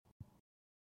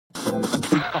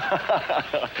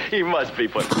He must be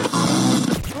put.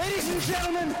 Ladies and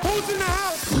gentlemen, who's in the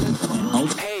house?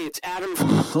 Hey, it's Adam.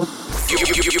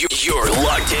 You're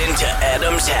locked into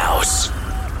Adam's house.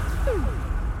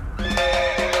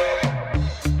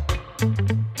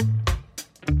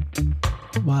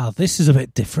 Wow, this is a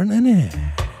bit different, isn't it?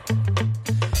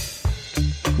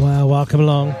 Well, welcome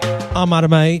along. I'm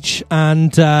Adam H,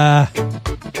 and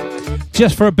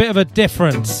just for a bit of a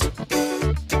difference,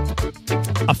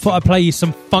 I thought I'd play you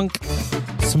some funk,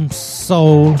 some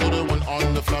soul,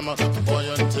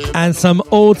 and some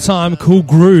old-time cool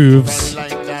grooves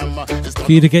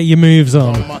for you to get your moves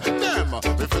on.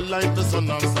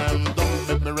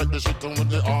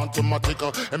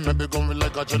 And maybe going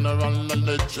like a general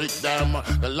electric dam.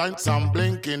 The lights I'm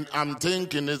blinking, I'm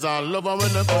thinking is all over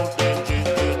when the boat they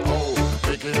drinking. Oh,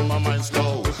 making my mind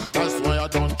slow. That's why I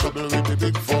don't trouble with the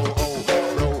big four. Oh,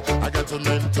 bro, I got to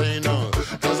maintain her.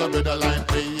 Cause a bit of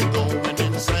like me going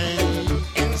insane.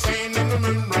 Insane in the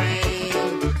membrane.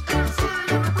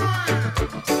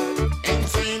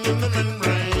 Insane in the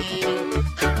membrane.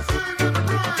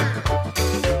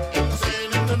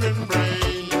 Insane in the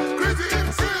membrane. Crazy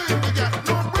insane, you got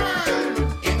no brain.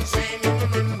 Insane in the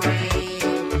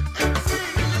membrane.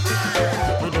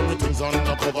 With everything's on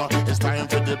the cover, it's time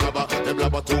for the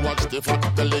blabber to watch the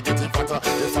fat belly getting fatter.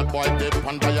 The fat boy dip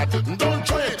on diet, don't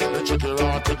try it. The chicken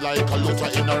rotted like a looter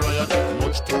in a riot.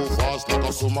 Much too fast like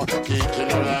a summer, kicking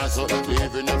her ass,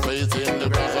 leaving your face in the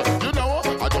grass. You know,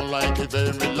 I don't like it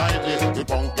very lightly. The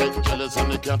punk get jealous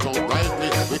and they can't outright me.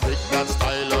 We pick that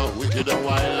style, wicked and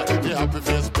wild. The happy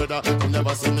face brother, you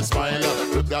never see me smile.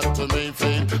 We got to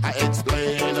maintain, I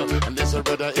explain. And this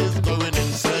brother is going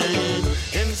insane.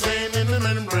 Insane in the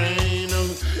membrane.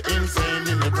 Insane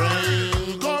in the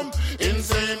brain. Come,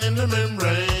 insane in the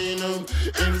membrane.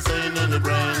 Insane in the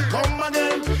brain. Come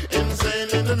again. Insane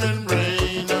in the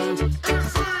membrane.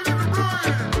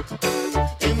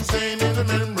 Insane in the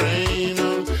membrane.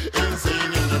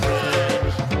 Insane in the brain.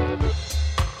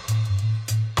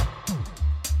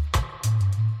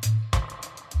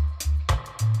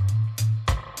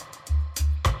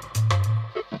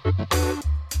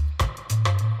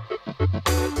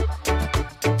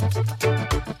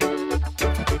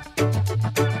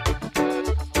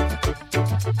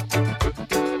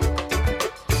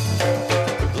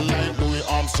 Like Louis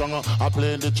Armstrong, I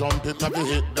play the trumpet, have you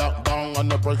hit that bang on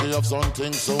the breaking of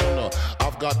something soon.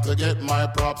 I've got to get my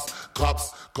props,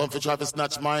 cops, come for try to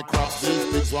snatch my crops. These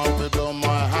pigs want to blow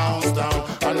my house down,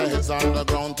 and the heads on the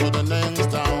ground to the next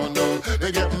town.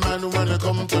 They get mad when they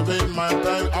come to raid my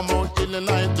bag. I'm out in the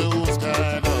night to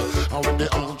scared. And when they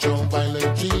out your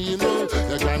violent gene,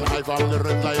 they can hide from the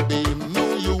red light beam.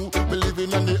 No, you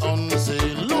believing in the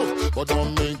unseen. Look, but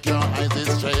don't make your eyes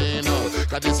strain.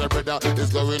 Cause this brother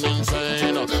is going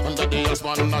insane. Under the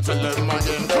husband, not to let him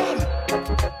again. Come.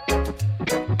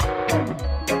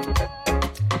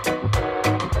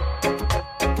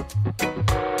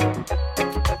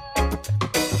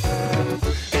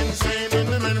 Insane in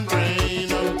the membrane.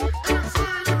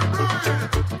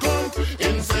 Come,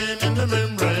 insane in the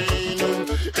membrane.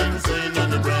 Insane in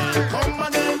the brain. Come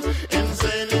again.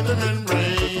 Insane in the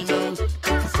membrane.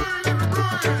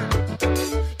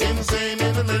 Insane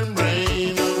in the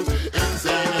membrane.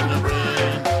 Insane in the brain.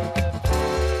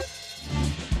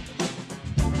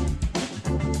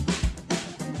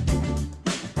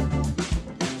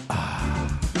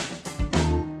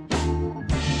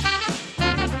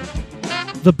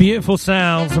 The beautiful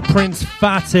sounds of Prince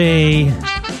Fatty.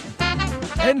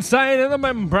 Insane in the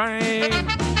membrane.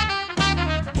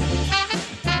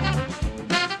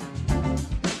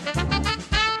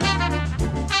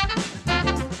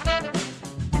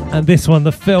 And this one,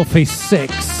 the Filthy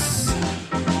Six.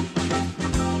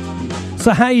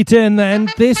 So how you doing then?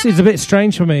 This is a bit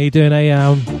strange for me doing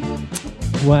a,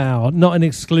 wow, not an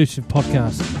exclusive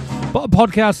podcast, but a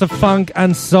podcast of funk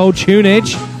and soul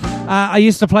tunage. I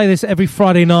used to play this every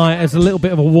Friday night as a little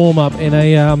bit of a warm-up in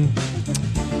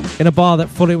a bar that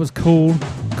thought it was cool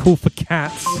for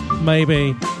cats,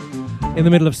 maybe, in the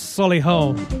middle of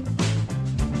Solihull.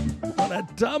 What a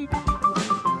dump.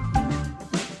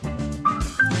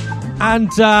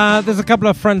 And there's a couple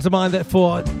of friends of mine that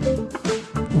thought,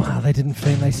 wow, they didn't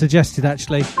think, they suggested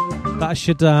actually that I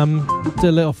should do a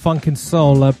little funk and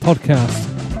soul podcast.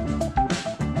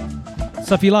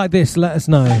 So if you like this, let us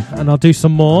know, and I'll do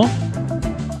some more.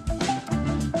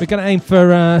 We're going to aim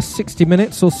for 60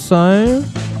 minutes or so.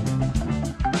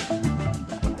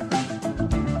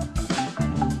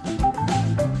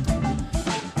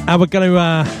 And we're going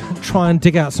to try and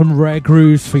dig out some rare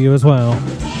grooves for you as well.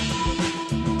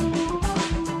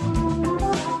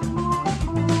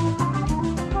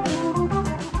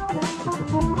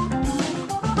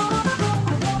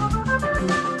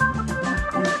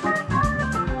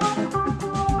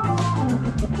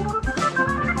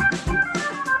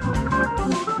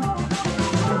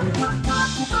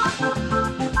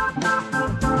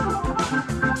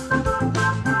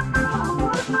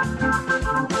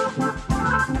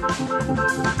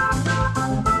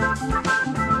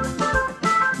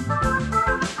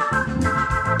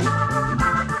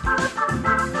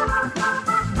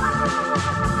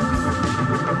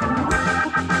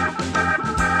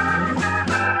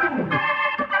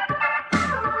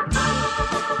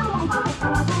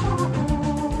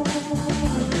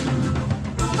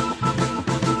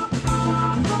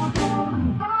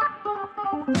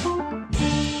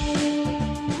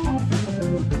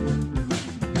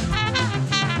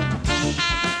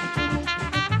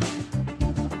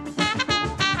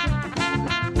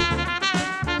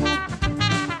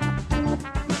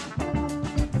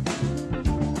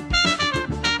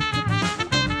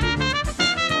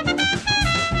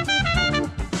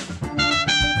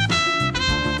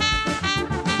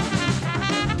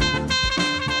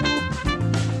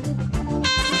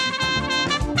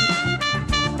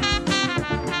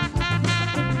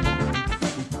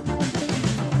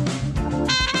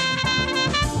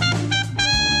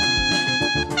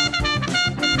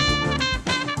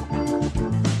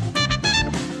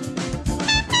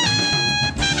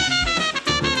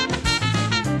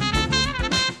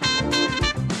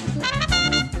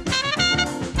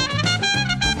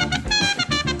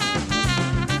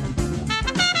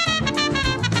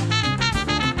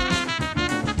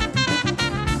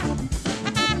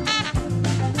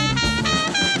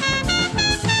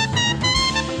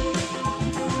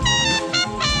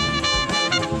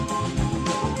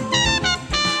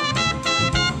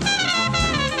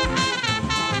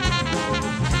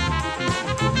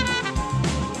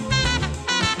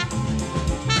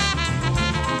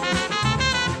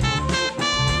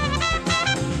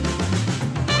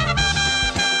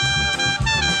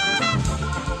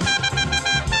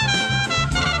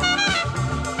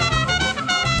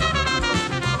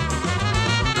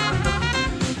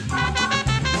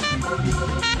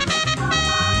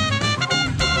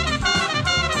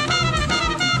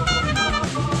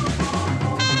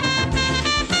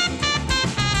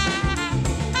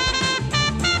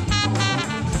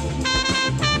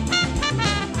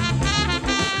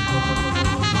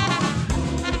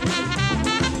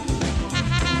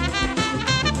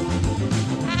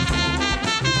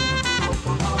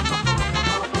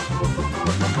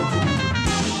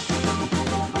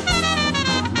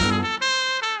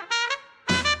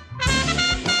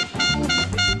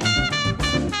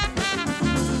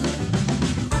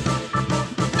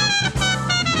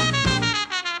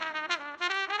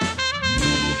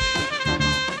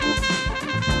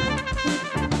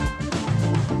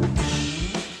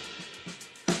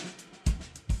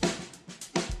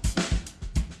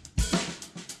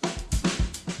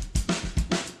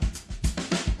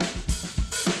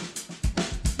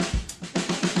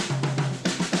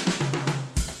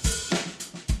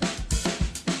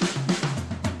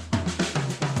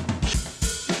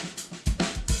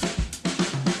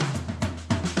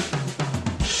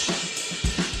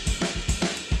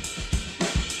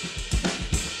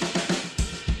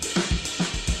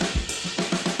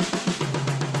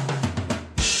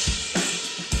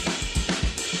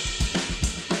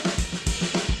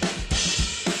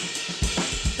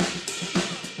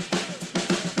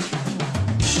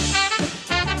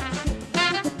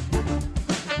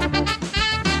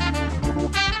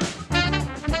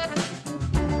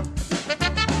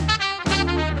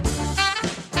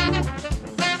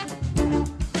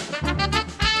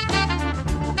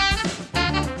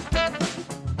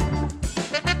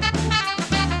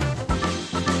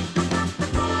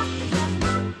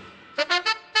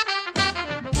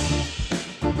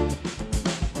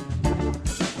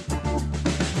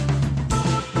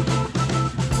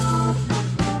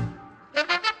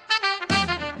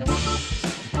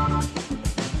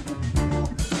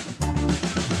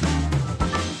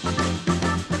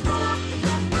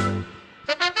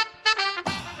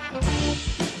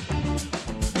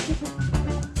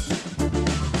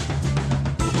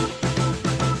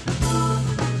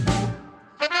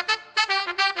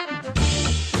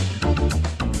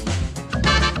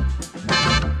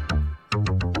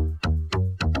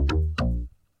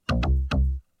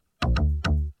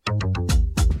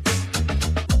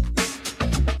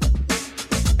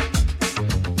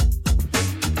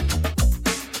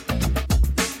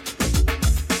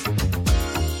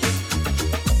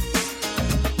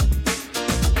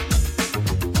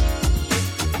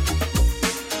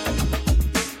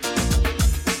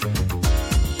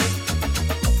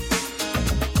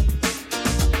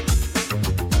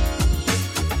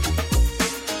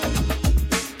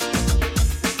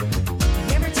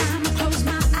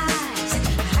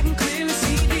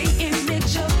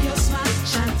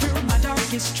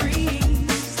 darkest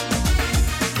dreams.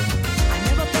 I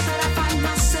never thought that I'd find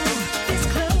myself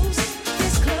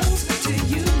this close to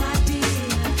you, my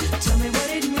dear. Tell me what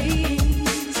it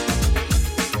means.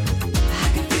 I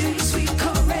can feel your sweet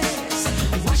caress,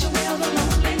 wash away all the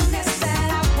loneliness that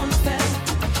I once felt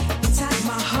inside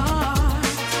my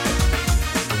heart.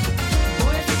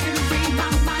 Boy, if you could read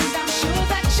my mind, I'm sure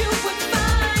that you would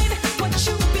find what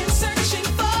you've been searching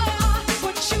for,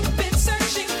 what you've been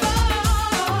searching for.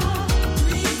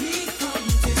 Breathe me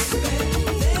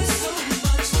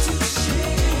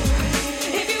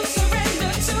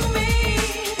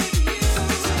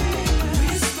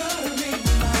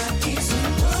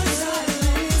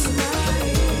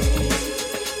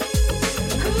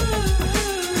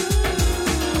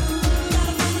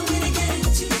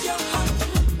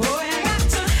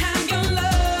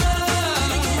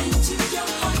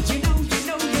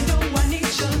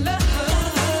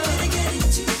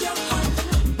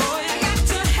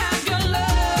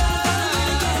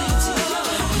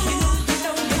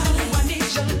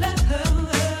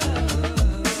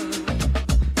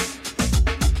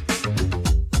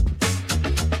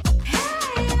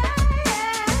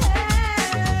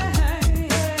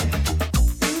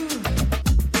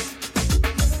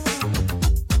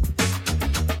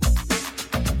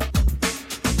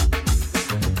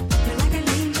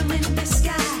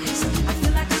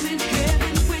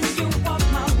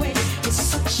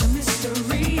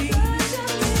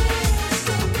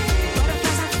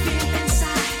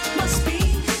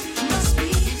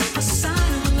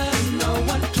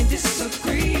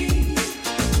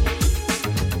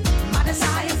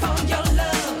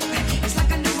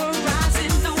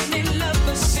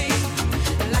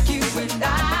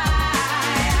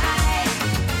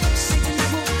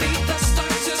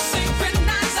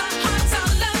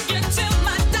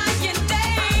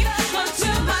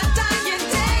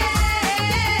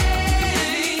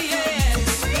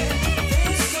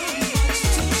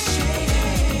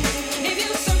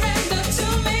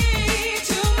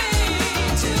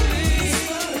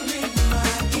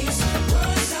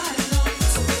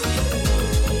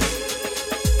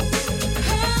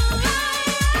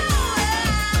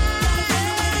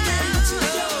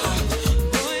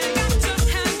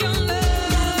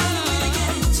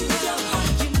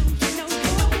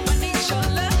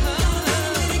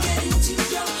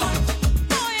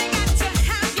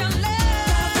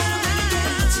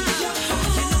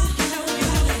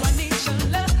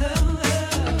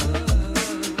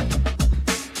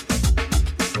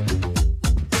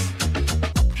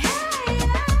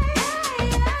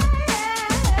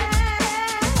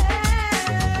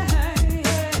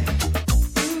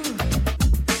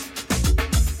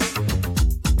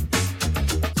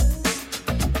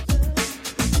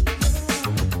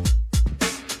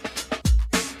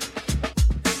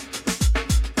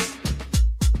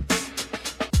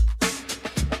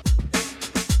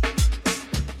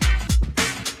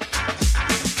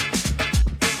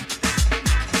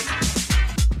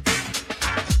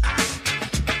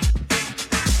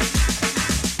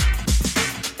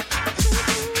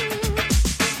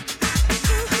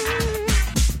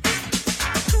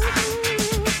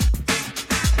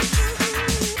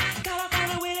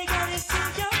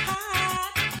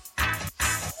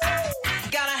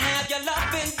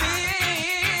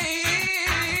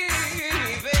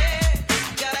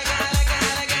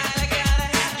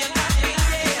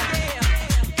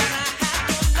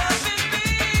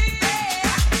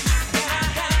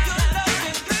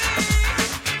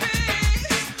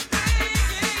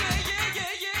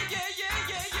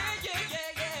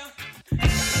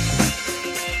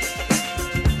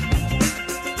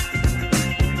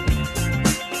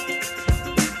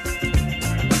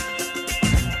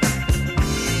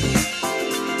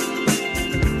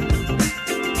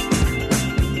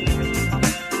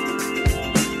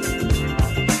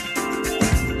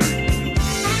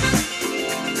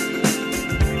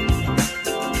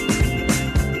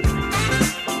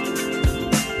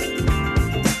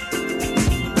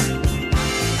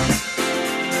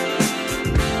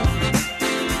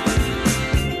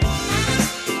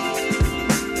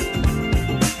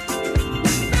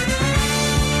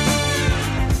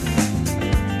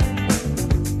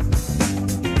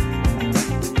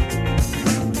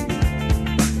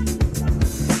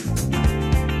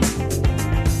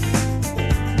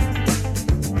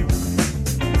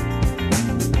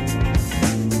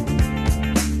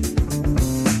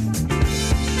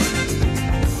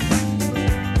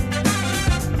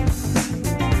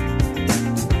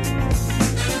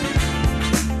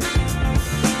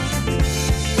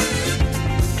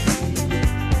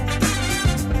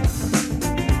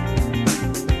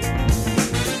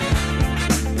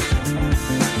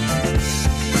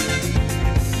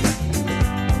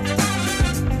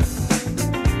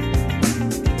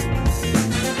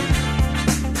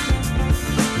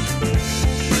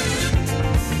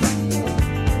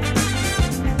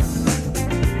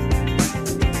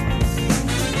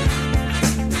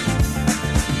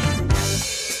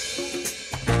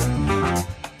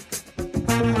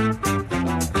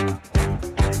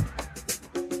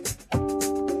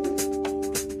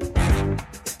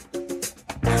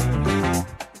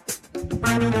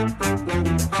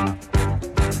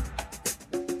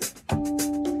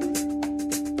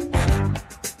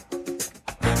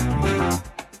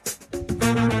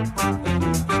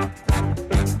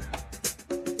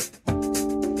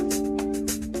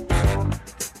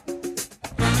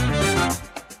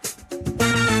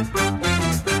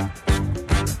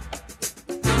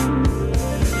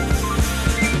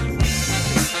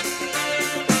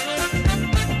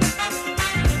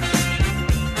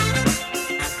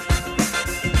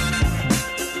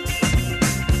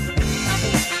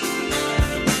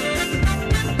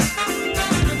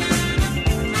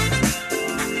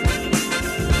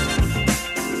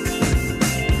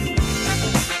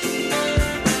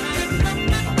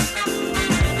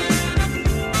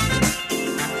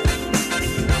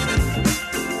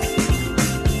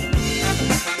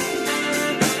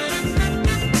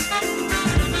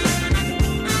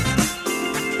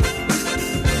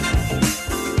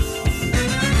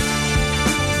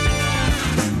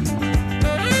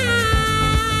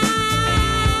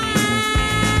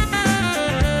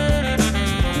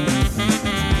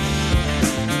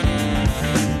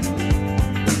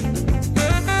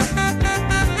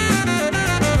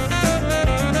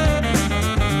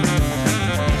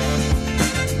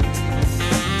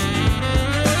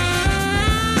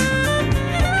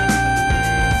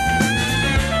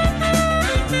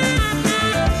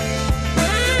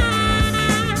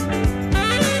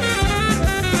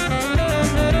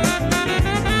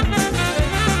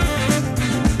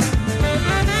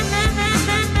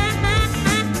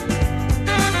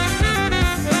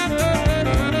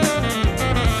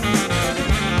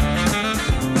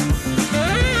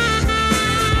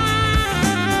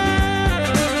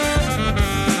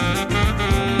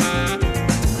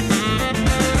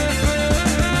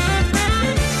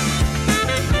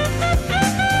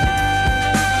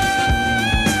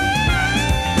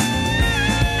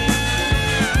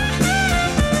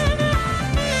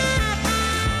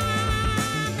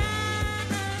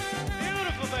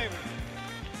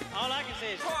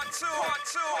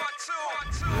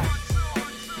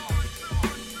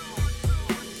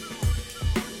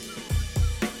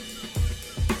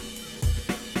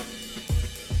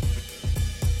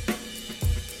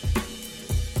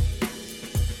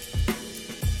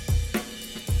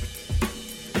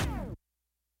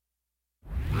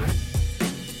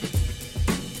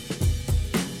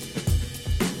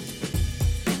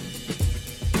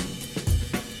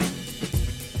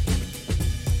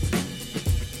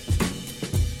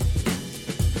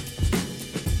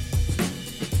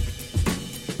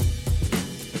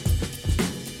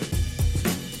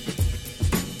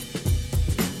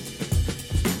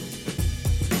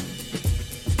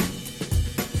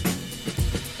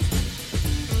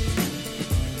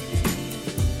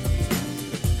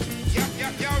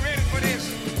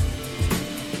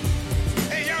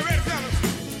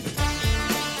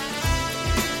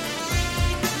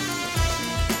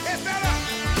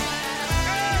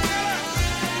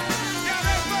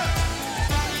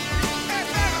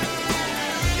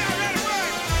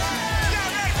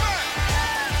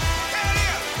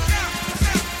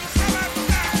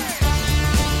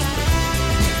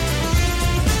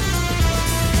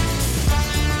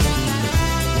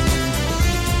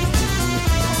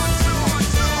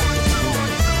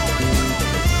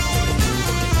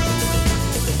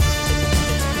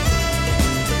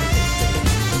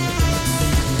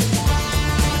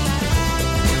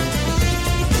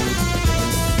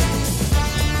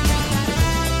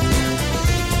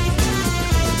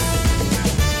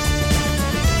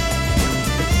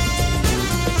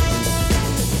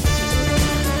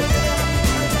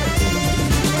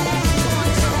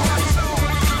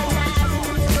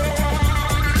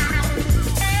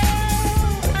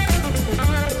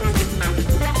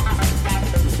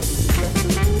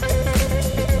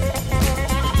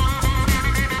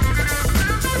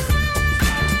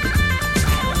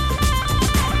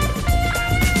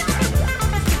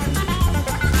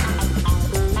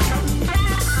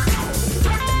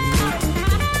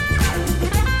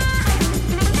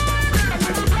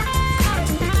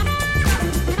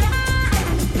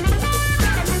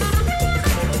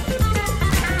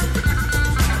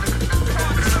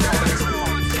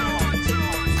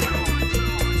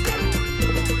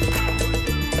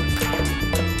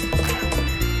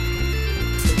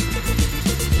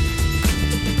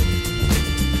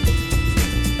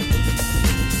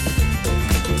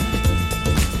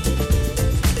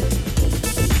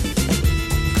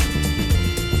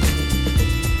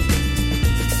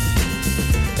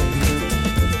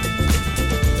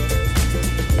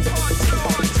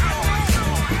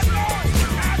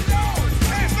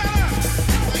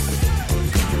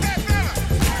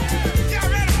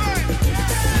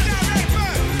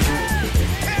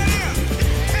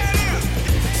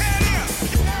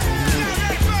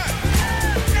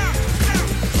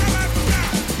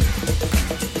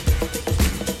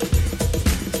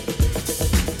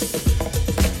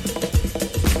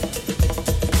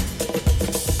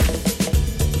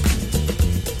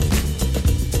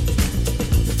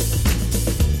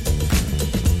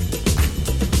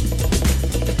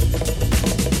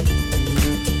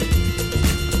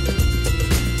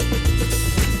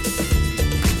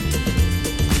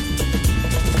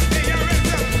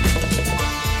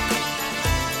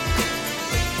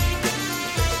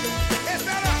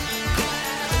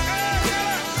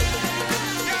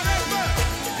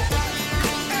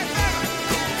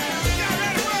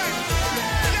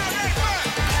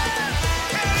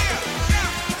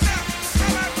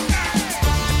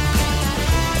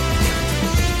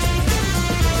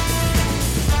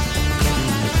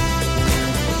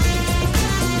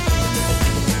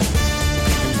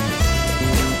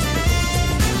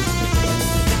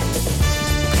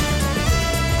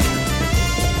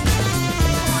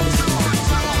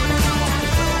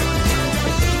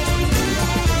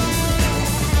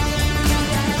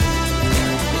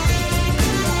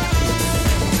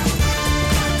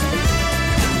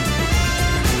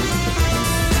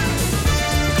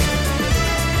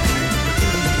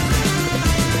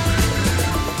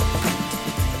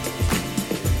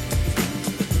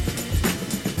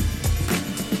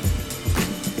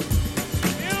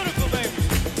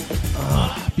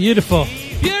Beautiful.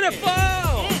 Beautiful!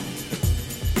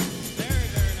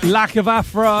 Lack of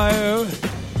Afro.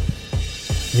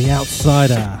 The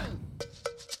Outsider.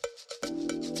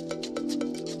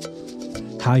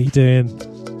 How you doing?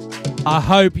 I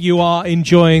hope you are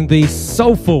enjoying these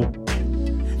soulful,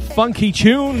 funky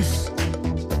tunes.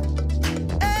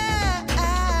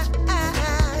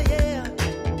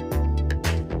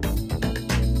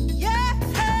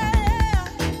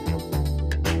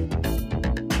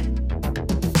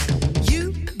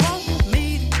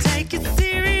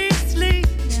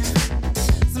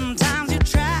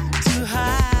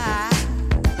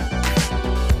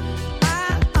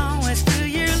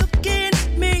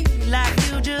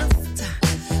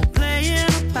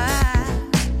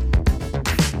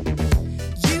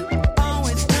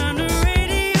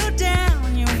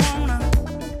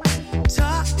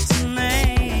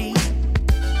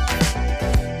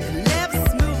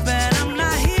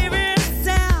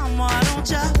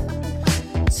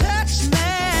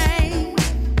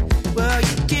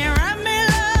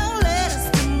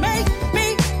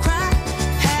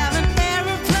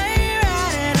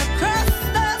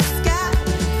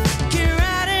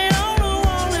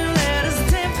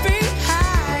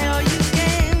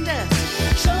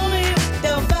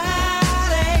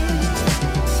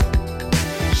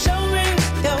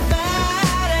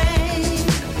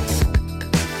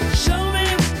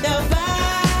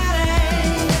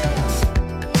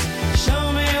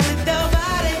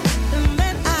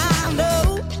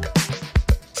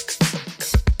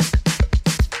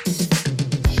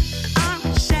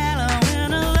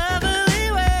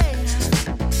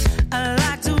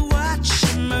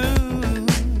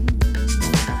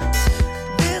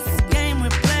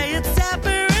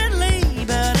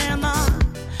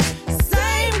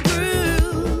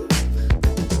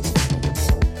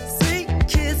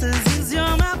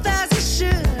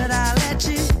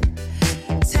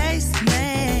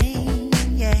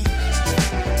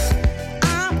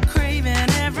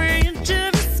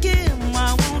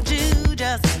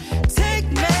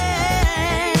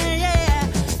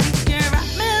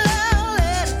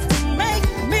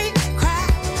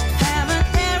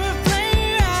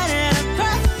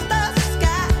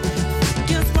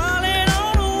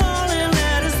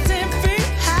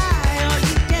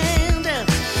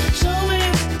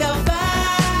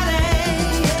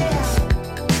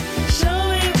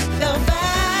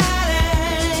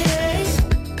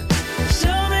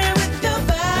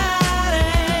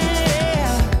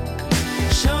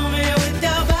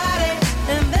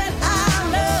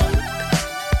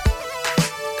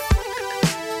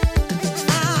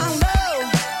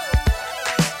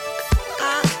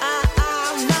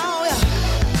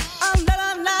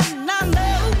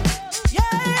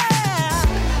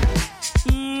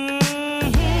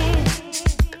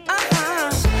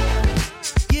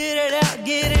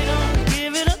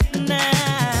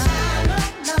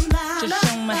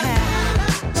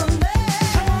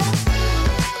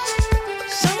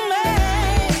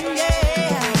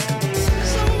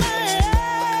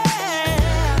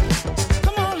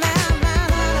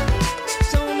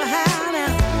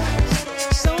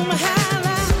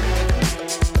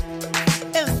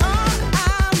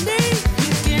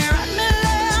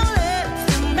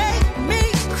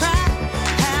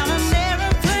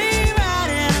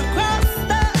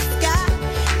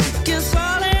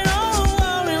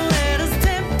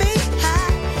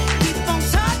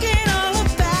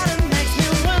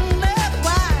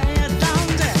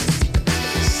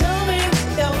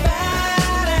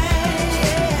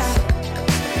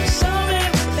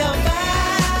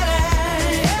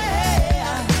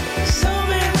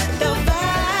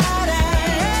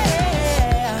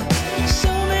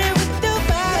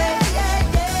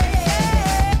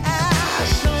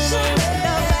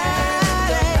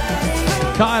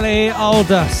 Kylie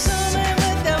Aldous.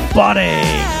 Body.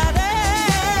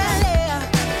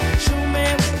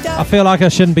 I feel like I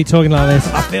shouldn't be talking like this.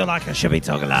 I feel like I should be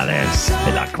talking like this. I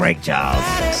feel like Craig Charles.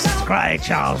 Craig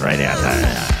Charles Radio.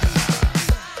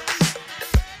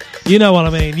 You know what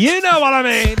I mean. You know what I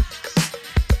mean.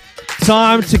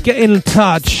 Time to get in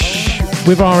touch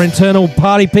with our internal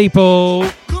party people.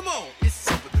 Come on,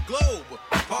 it's over the globe.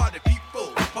 Party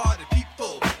people, party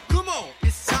people. Come on,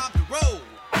 it's time to roll.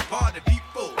 Party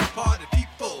people, party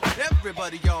people.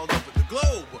 Everybody all over the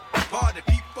globe. Party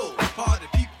people, party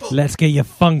people. Let's get your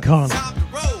funk on. Time to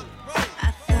roll.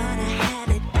 I thought I had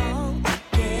it all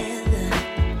together.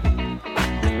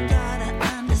 I thought I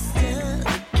understood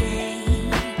the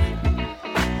game.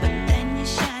 But then you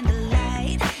shined a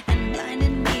light and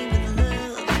blinded me with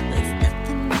love. It's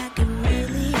nothing I can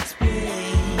really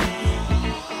explain.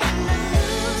 And I'm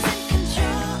losing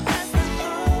control as the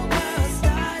whole world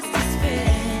starts to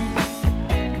spin.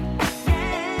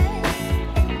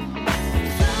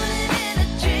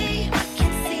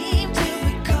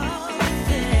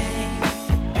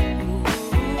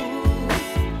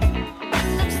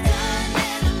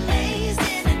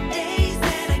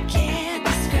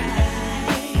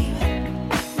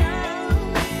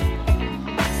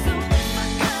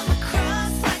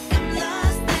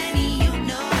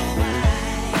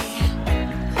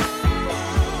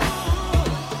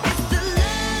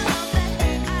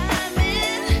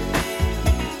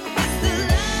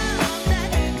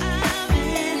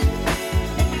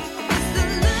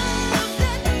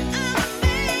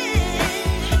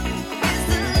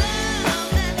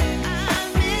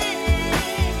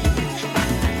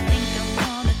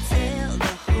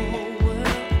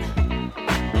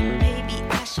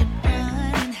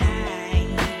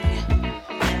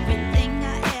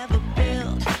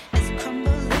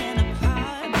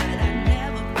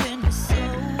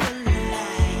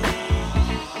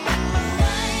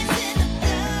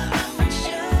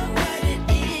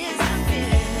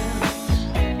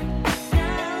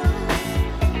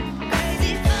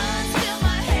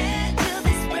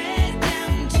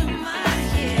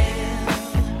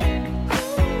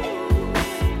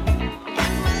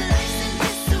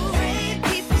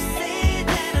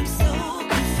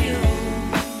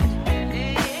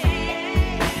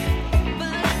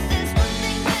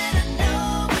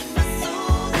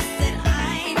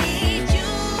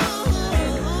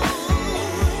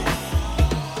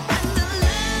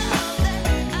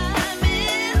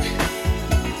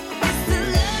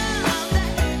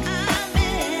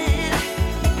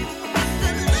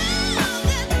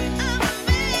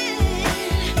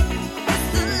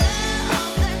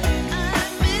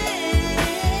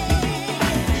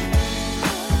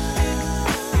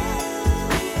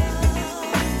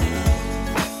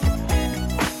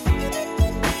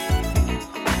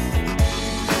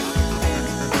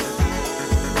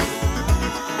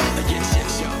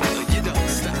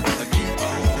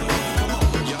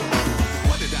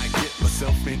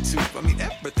 me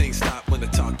everything stop when I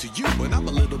talk to you. And I'm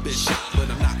a little bit shocked, but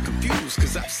I'm not confused.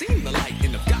 Cause I've seen the light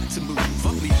and I've got to move.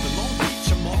 I'm leaving Long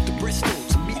Beach, I'm off to Bristol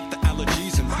to meet the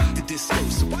allergies and rock the disco.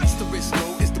 So what's the risk,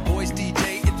 though? It's the boys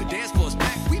DJ. If the dance floor's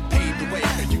packed, we paved the way.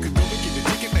 And you can go and get a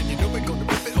ticket, man. You know we're gonna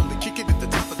rip it. Only kick it at the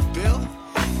top of the bill.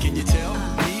 Can you tell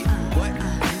me what you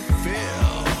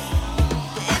feel?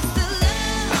 It's the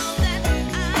love that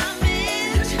I'm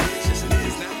in. Yes, it is. Yes, it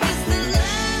is. Now, It's the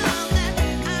love that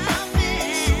I'm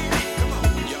in. come on,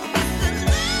 y'all. It's the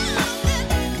love that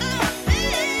I'm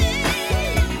in.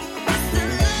 It's the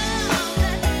love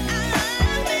that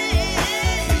I'm in.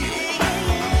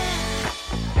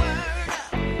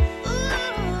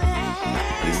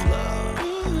 It's love.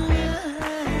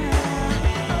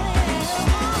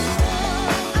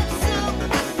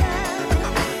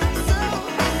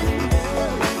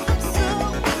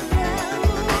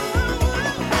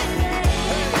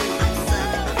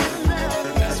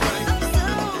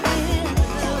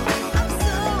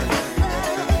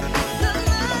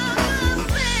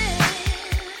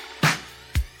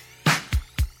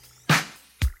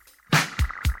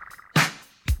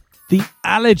 The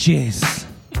allergies.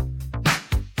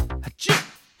 Achoo!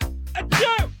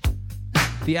 Achoo!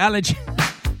 The allergy.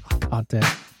 I can't do it.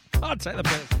 Can't take the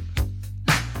piss.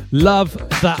 Love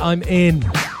that I'm in.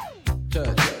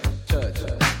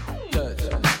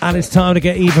 And it's time to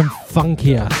get even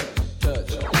funkier.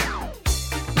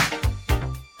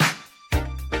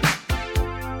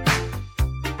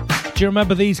 Do you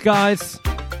remember these guys?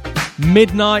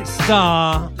 Midnight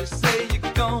Star. You say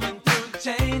you're going through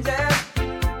changes.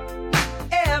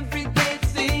 Every day it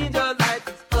seems your life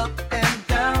is up and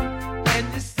down.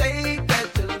 And you say that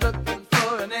you're looking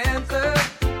for an answer.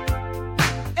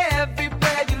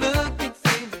 Everywhere you look, it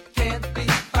seems it can't be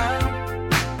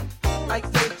found. Like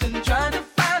searching, trying to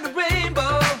find a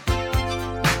rainbow.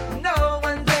 No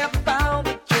one's ever found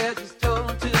the treasure's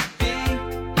told to be.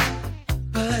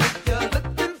 But if you're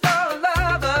looking for a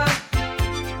lover,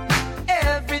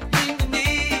 everything you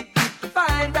need you can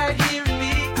find right here in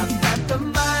me. I've got the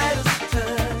Midas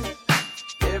touch.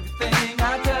 Everything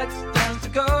I touch turns to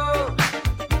gold.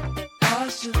 Oh,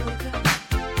 sugar.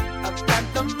 I've got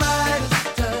the Midas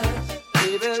touch.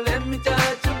 Baby, let me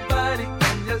touch your body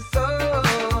and your soul.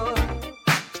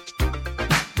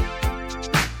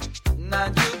 Now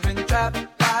you've been trapped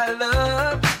by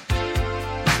love.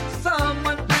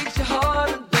 Someone breaks your heart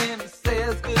and then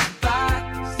says goodbye.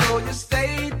 So you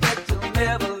say that you'll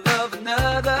never love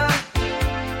another.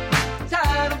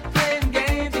 Tired of playing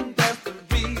games and that's the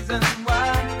reason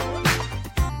why.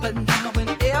 But now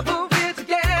whenever we're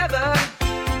together,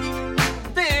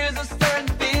 there's a certain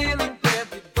feeling that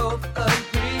we both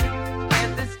agree.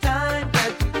 And it's time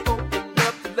that we open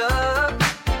up to love.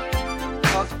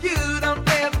 'Cause if you don't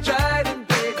ever try, then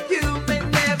baby, you may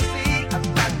never see. I've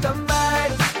got the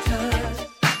Midas touch.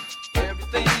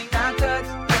 Everything I touch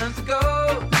turns to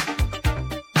gold.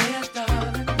 Yeah,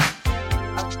 darling.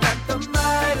 I've got the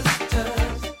Midas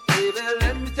touch. Baby,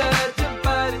 let me touch your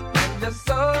body and your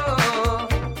soul.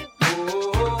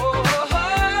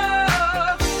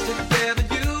 Together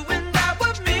you and I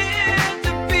were meant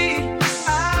to be.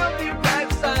 I'll be right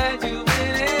beside you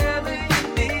whenever you need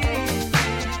me.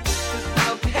 This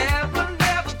love we have will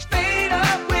never fade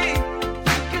away.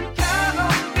 You can count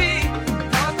on me,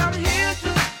 'cause I'm here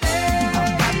to stay.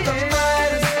 I've got the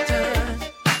Midas touch.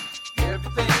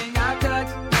 Everything I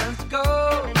touch turns to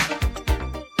gold.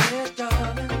 Yeah,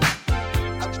 darling.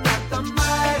 I've got the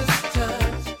Midas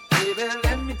touch. Baby,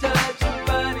 let me touch your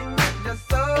body and your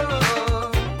soul.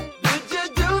 Would you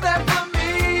do that for me?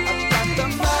 I've got the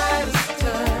Midas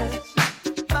touch.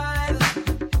 Midas,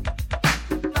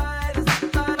 Midas,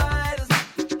 Midas,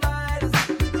 Midas,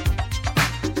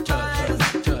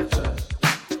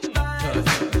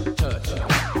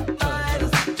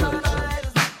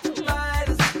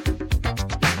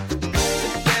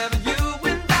 Together you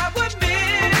and I were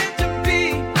meant to be.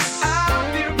 I'll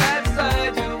be right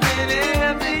beside you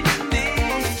whenever you need me.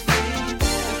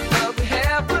 This love we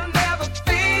have will never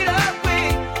fade away.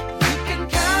 You can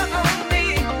count on me,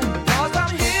 'cause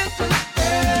I'm here to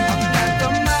stay. I've got the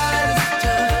Midas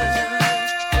touch.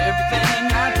 Everything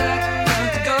I touch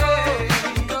turns to gold.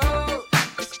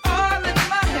 It's all in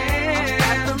my hand. I've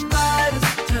got the Midas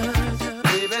touch.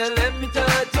 Baby, let me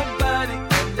touch your body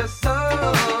and your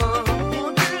soul.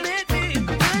 Won't you let me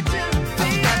touch you?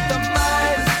 I've got the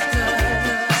Midas touch.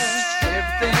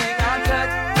 Everything I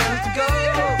touch turns to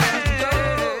gold.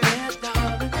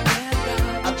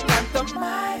 I've got the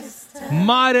Midas touch.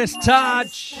 Midas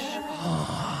touch.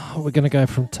 Oh, we're going to go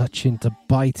from touching to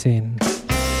biting.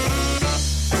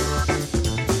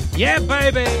 Yeah,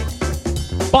 baby.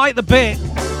 Bite the bit.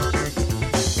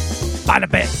 Bye in a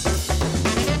bit.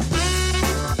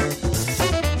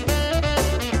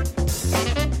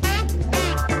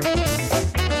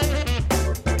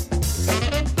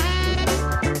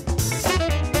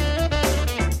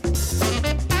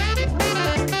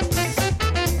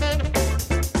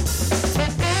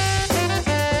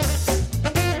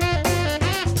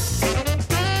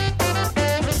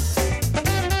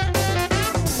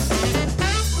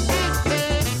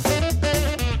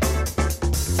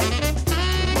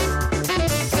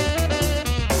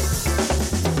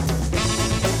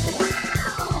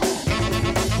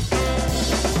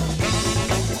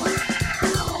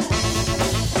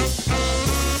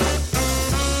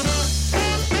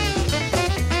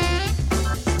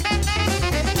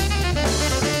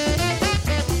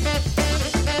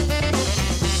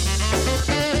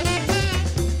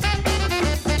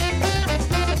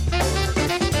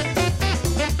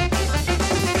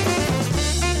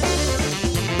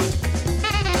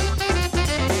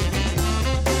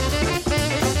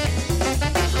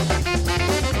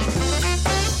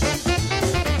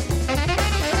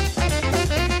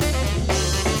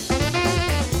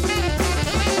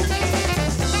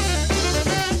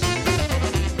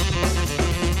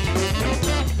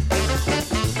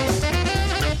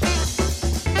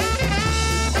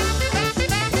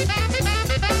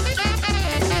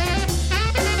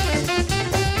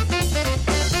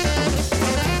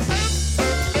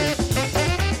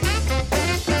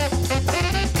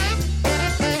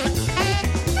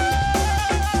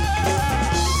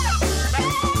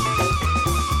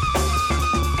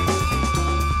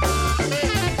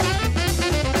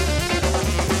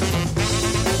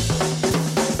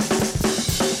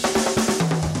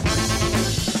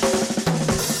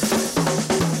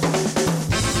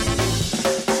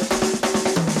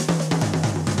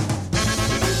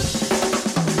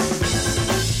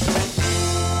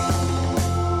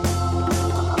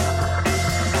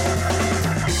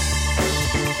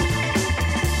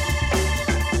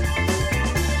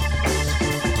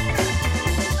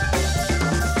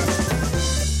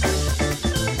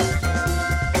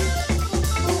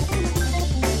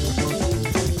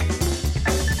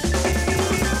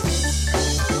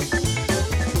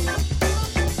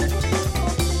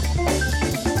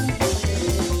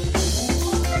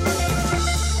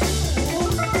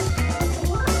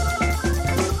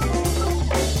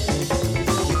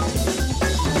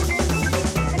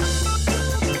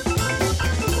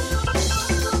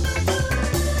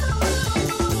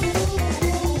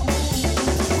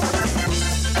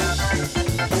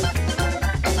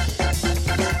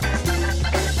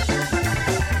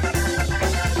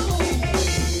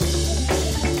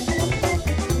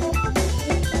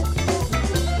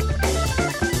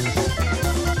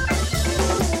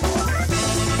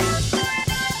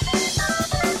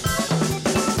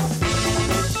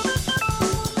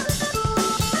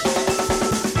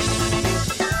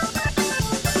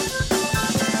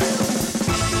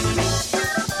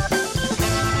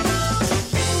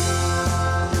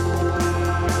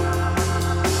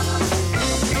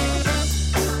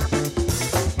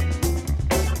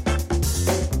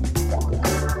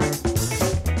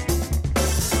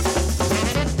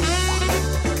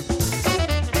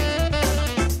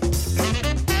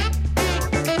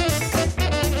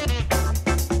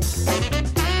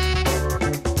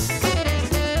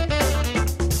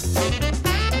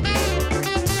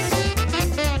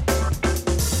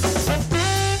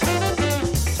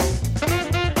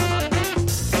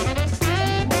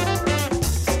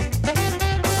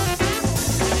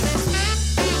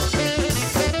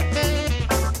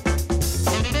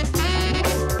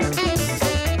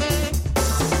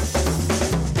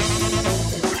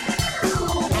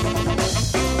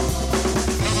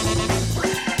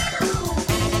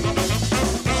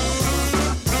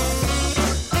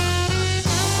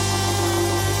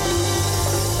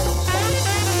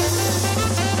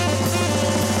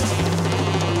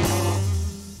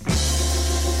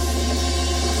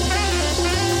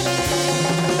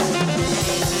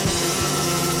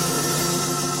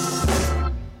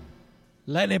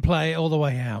 Letting it play all the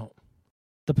way out.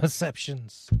 The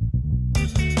Perceptions.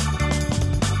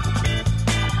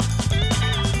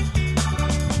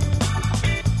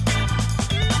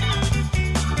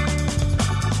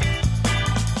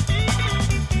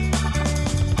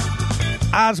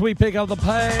 As we pick up the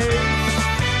pace.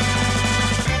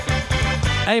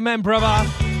 Amen, brother.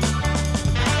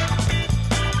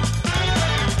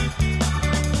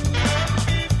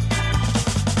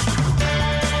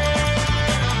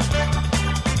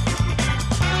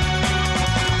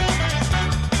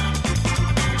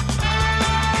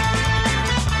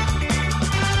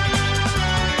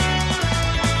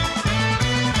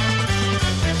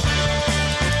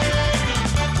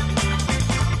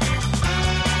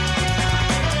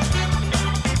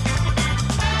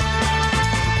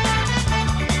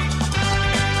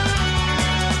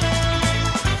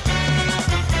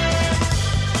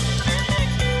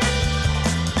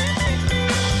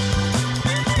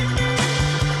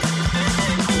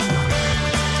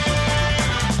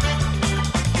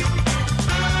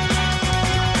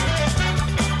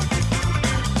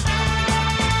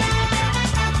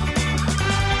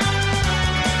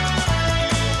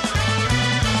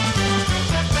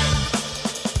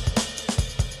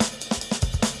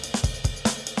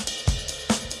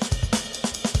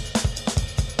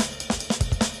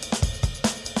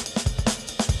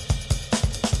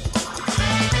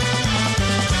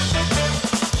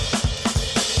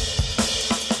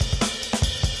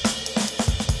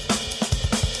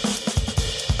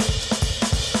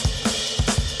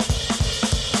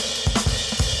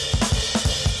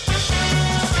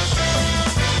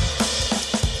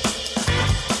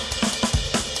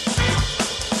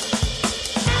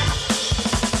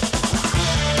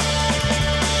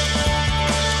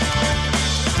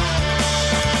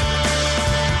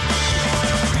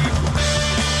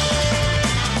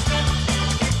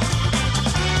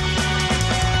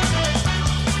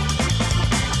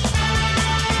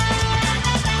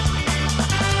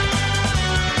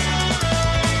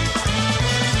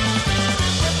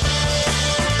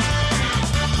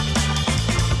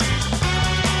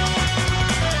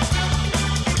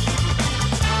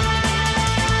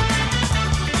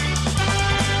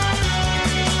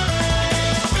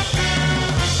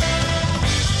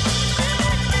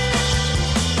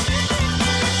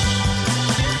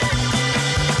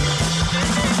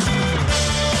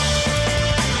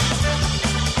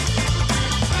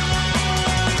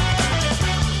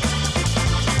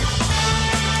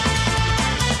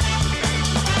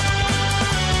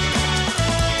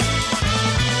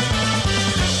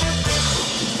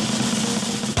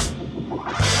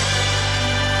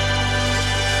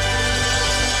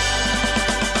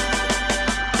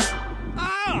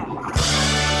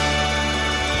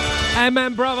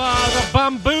 Amen, brother, the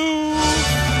bamboo.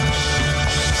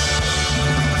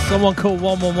 Someone call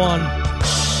 111.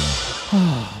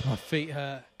 Oh, my feet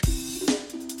hurt.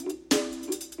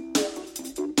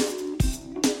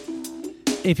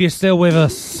 If you're still with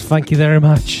us, thank you very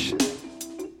much.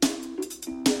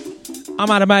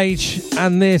 I'm Adam H,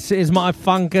 and this is my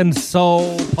Funk and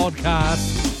Soul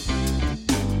podcast.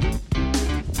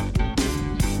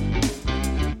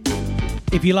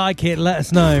 If you like it, let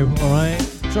us know, alright?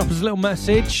 Drop us a little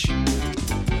message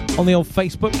on the old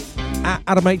Facebook at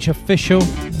Adam H Official.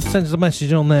 Send us a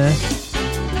message on there.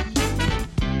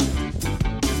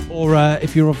 Or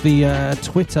if you're of the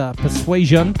Twitter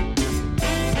persuasion,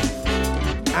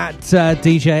 at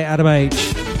DJ Adam H.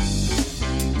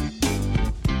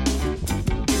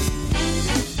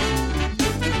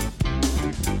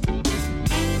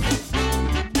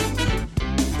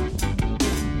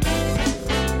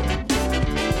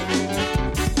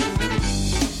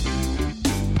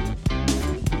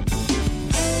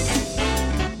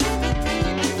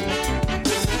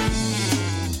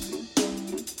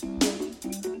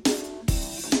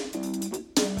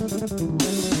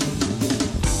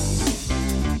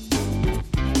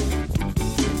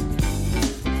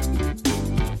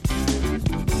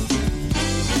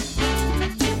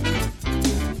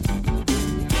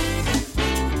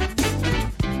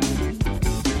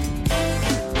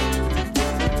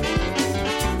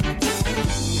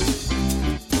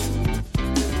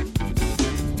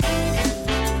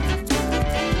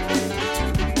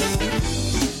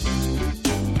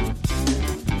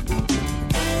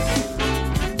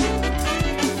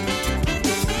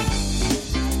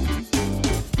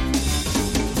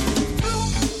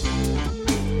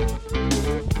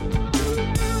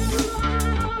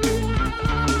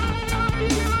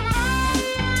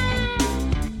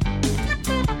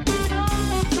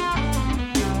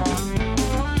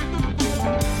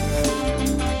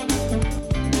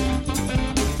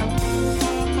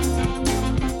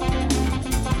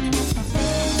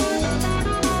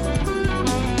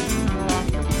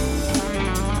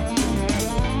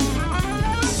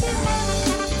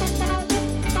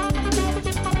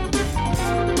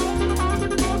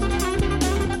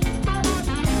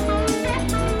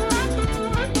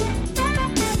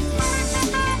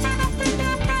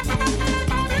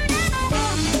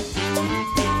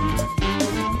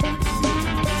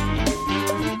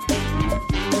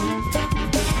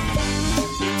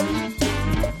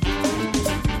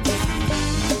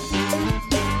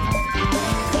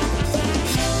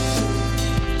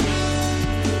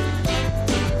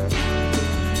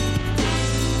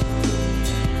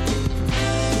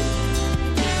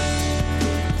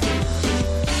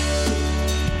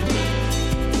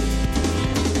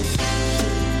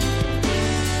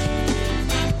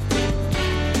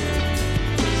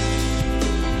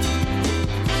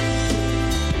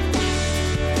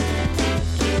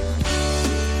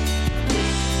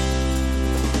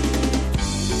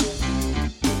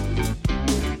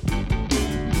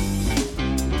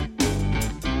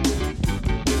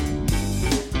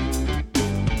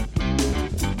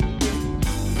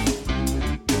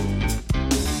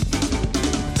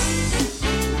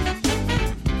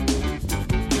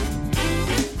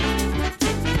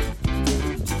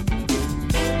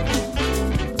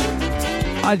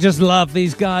 I just love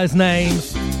these guys'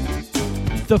 names.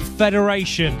 The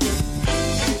Federation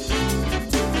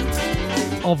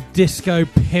of Disco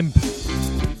Pimp.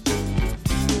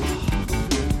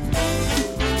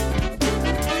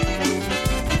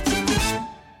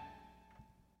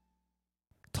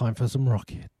 Time for some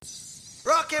rockets.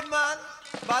 Rocket Man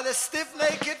by the stiff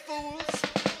naked fools.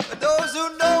 For those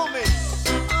who know me.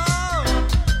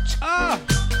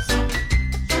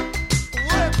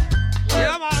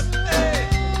 Yeah, man.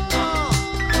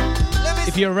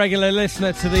 If you're a regular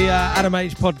listener to the Adam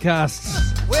H podcasts,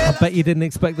 I bet you didn't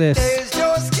expect this. Days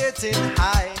just getting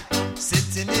high,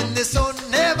 sitting in the sun,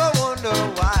 never wonder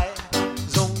why.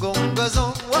 Zongonga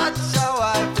zong, watch how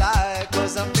I fly,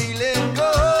 'cause I'm feeling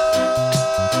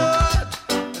good.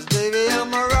 'Cause baby,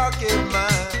 I'm a rocket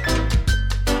man.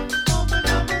 Woman,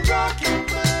 I'm a rocket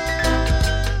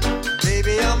man.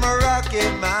 Baby, I'm a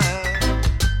rocket man.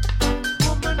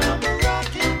 Woman, I'm a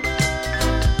rocket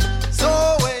man. So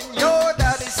when your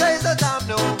daddy says that I'm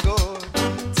no good,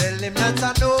 tell him that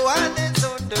I know and it's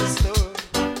understood.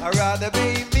 I'd rather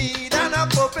be me than a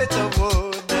puppet of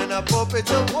wood, than a puppet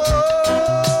of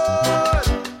wood.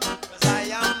 'Cause I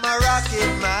am a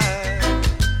rocket man.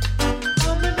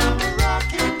 Woman, I'm a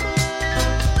rocket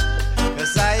man.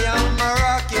 'Cause I am a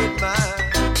rocket man.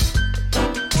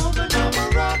 Woman, I'm a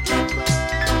rocket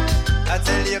man. I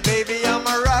tell you, baby, I'm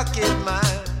a rocket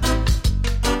man.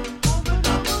 Woman,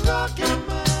 I'm a rocket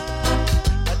man.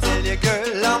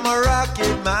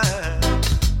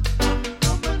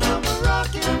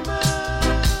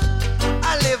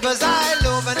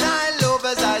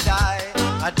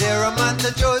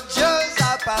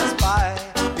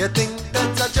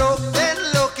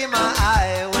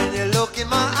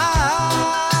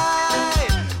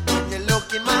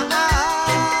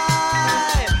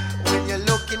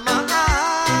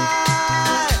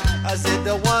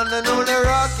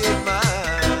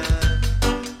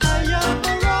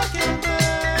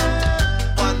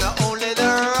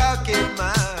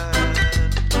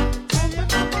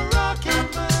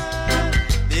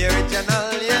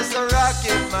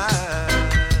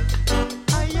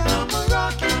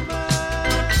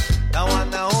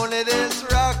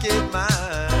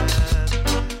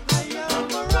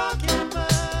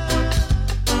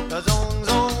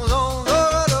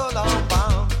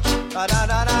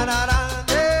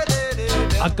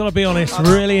 I've got to be honest,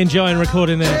 really enjoying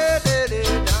recording this.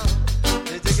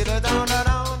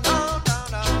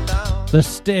 The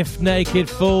Stiff Naked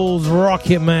Fools,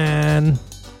 Rocket Man.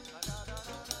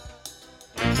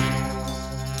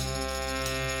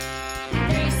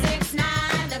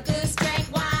 369, the goose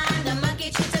drank wine, the monkey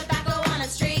chewed tobacco on a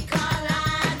streetcar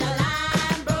line. The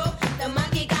line broke, the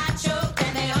monkey got choked,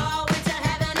 and they all went to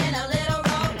heaven in a little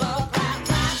rowboat. Clap,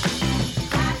 clap,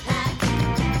 clap, clap,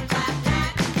 clap,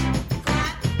 clap,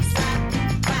 clap, slap,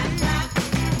 clap, clap, clap,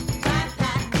 clap,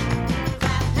 clap,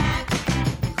 clap,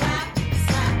 clap,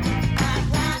 slap, clap,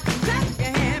 clap. Clap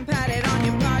your hand, pat it on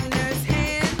your partner's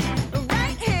hand,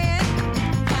 right hand.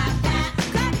 Clap, clap,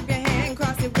 clap your hand,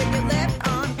 cross it with your left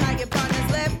arm, pat your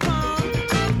partner's left palm.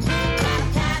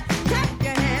 Clap, clap, clap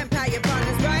your hand, pat your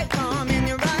partner's right palm in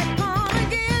your right palm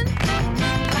again.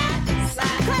 Clap,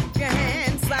 slap, clap your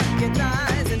hand, slap your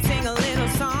thighs, and sing a little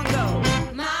song. Go.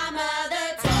 My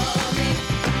mother told me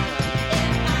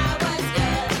if I was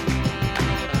good,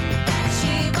 that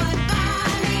she would buy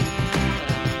me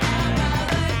a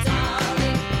rubber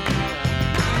dolly.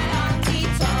 My auntie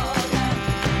told her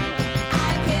I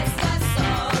kissed a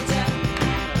soldier.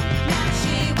 Now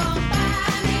she won't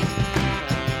buy me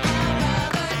a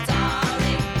rubber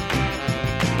dolly.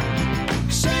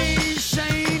 Shane,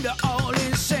 Shane, they're all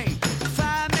insane.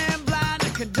 Fireman blind, the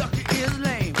conductor is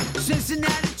lame.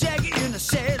 Cincinnati jacket in a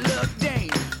sad look dame.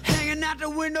 Hanging out the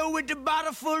window with the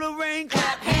bottle full of rain.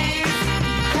 Clap hands,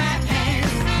 clap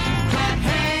hands, clap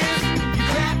hands, you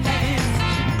clap hands,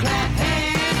 clap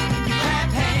hands, you clap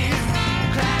hands,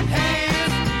 clap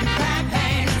hands, you clap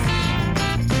hands.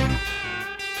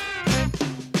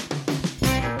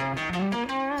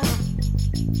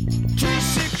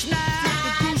 369,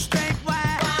 the goose drank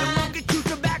wine, the monkey chewed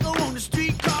tobacco on the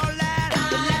streetcar line.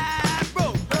 The line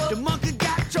broke, the monkey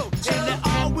got choked, and they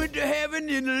all went to heaven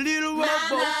in a little My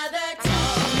rowboat. mother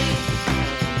told me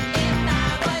if I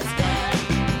was good,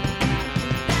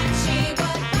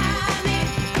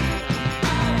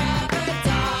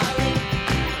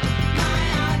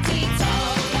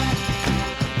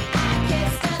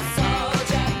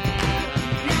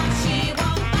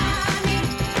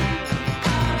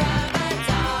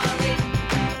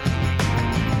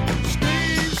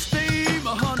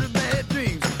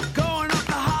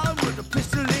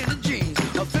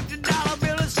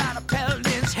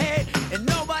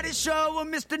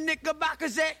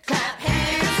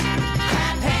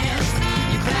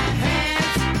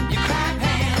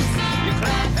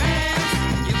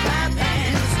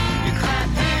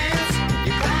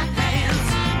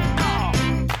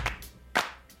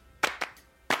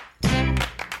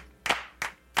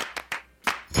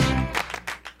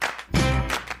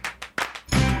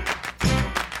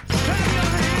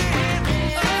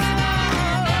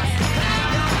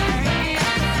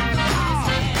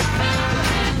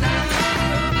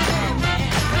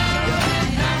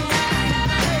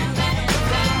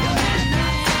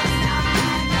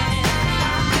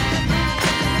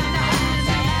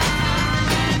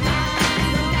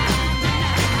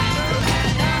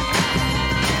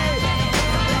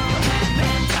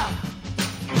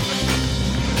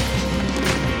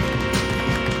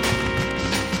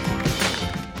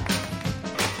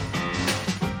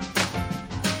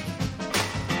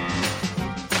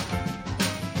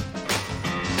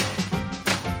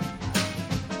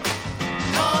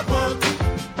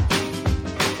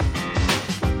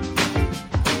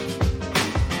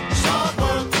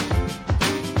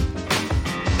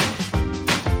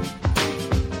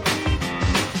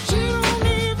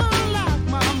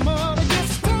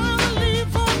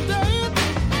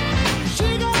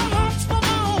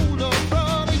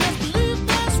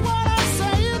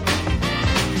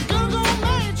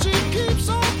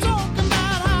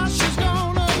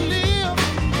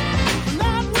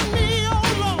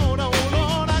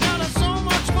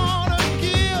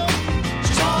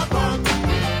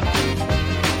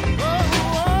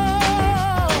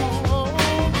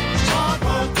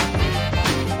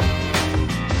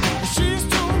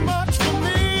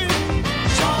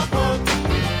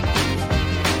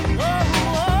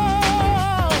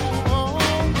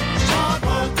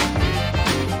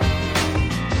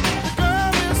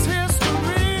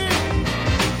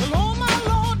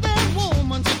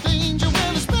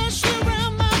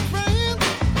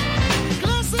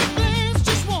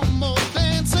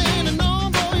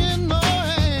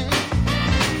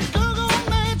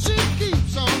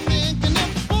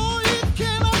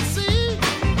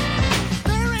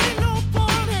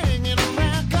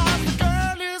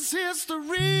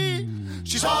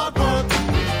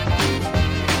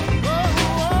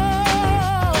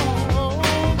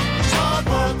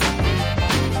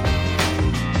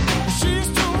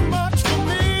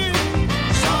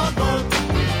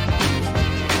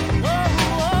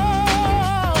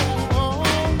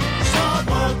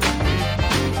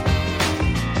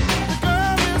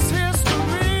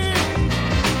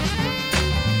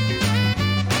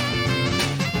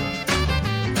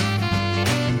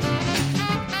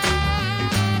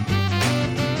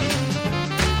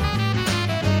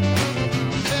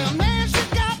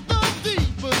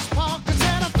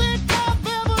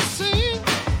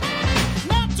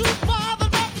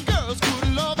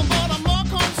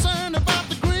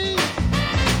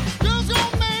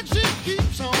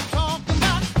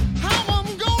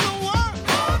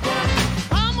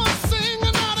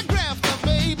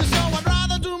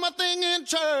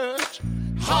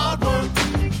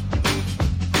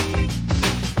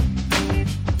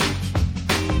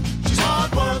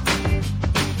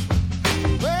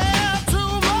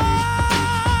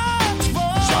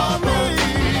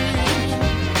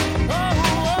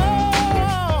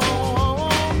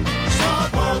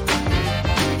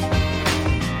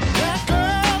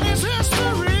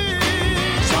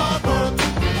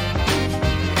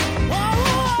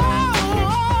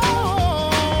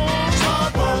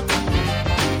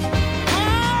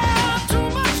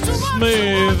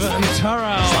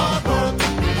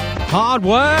 Hard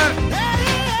work.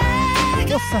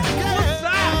 What's that?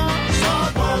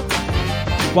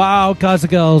 Wow, guys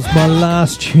and girls, my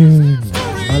last tune for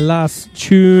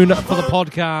the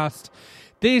podcast.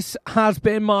 This has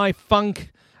been my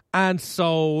funk and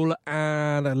soul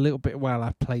and a little bit, well,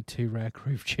 I played 2 Rare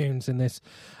Groove tunes in this.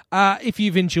 If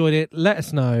you've enjoyed it, let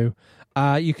us know.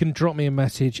 You can drop me a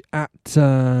message at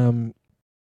on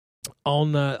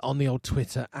the old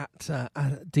Twitter at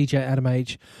DJ Adam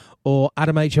H or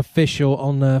Adam H Official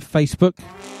on Facebook.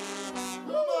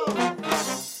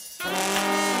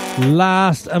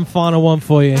 Last and final one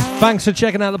for you. Thanks for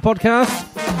checking out the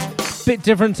podcast. Bit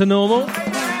different to normal.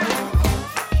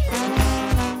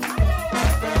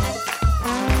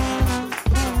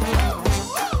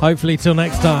 Hopefully till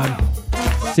next time.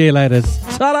 See you later.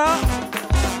 Ta-da!